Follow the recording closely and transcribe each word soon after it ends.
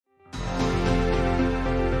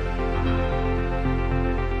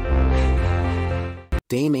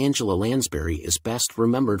Dame Angela Lansbury is best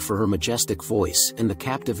remembered for her majestic voice and the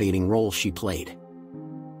captivating role she played.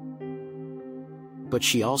 But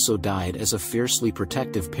she also died as a fiercely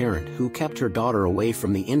protective parent who kept her daughter away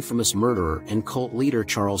from the infamous murderer and cult leader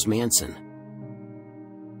Charles Manson.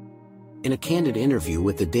 In a candid interview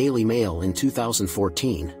with the Daily Mail in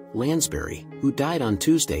 2014, Lansbury, who died on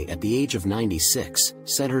Tuesday at the age of 96,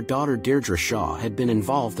 said her daughter Deirdre Shaw had been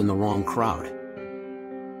involved in the wrong crowd.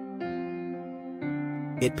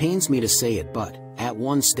 "It pains me to say it, but, at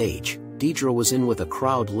one stage, Deirdre was in with a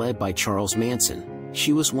crowd led by Charles Manson.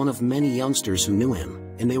 She was one of many youngsters who knew him,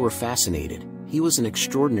 and they were fascinated. He was an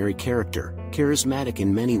extraordinary character, charismatic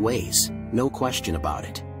in many ways, no question about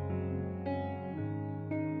it."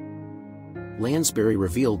 Lansbury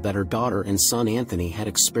revealed that her daughter and son Anthony had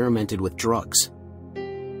experimented with drugs.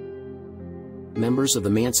 Members of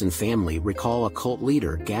the Manson family recall a cult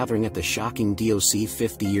leader gathering at the shocking DOC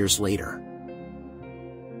 50 years later.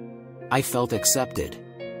 "I felt accepted.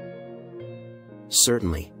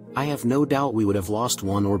 Certainly, I have no doubt we would have lost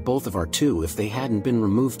one or both of our two if they hadn't been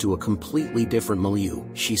removed to a completely different milieu,"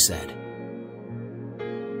 she said.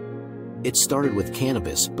 "It started with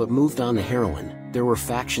cannabis but moved on to heroin. There were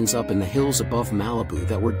factions up in the hills above Malibu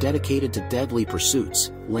that were dedicated to deadly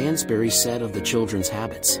pursuits," Lansbury said of the children's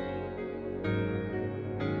habits.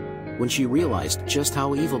 When she realized just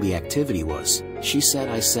how evil the activity was, she said,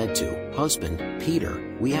 "I said to husband, Peter,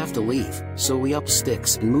 we have to leave, so we upped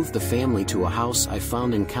sticks and moved the family to a house I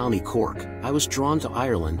found in County Cork. I was drawn to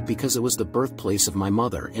Ireland because it was the birthplace of my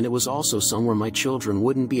mother and it was also somewhere my children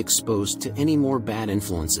wouldn't be exposed to any more bad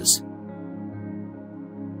influences."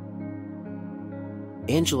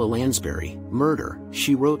 Angela Lansbury, murder,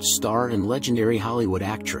 she wrote, star and legendary Hollywood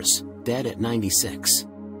actress, dead at 96.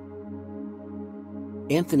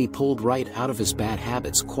 Anthony pulled right out of his bad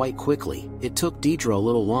habits quite quickly. It took Deirdre a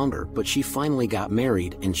little longer, but she finally got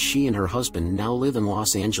married and she and her husband now live in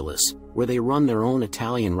Los Angeles, where they run their own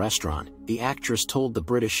Italian restaurant, the actress told the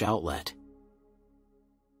British outlet.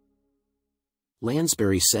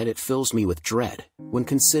 Lansbury said, "It fills me with dread, when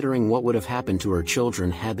considering what would have happened to her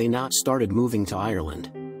children had they not started moving to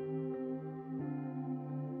Ireland.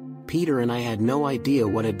 Peter and I had no idea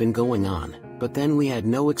what had been going on, but then we had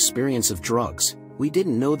no experience of drugs. We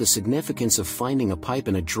didn't know the significance of finding a pipe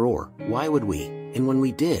in a drawer, why would we? And when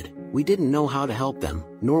we did, we didn't know how to help them,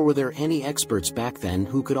 nor were there any experts back then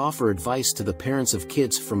who could offer advice to the parents of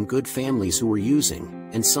kids from good families who were using,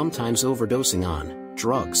 and sometimes overdosing on,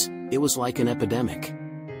 drugs. It was like an epidemic."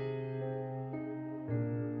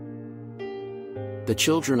 The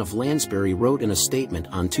children of Lansbury wrote in a statement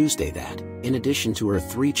on Tuesday that, in addition to her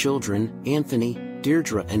 3 children, Anthony,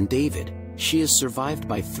 Deirdre and David, she is survived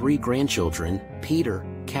by 3 grandchildren, Peter,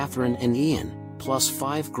 Catherine and Ian, plus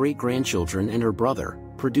 5 great-grandchildren and her brother,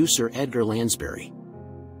 producer Edgar Lansbury.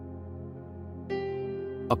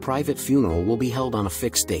 A private funeral will be held on a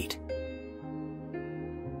fixed date.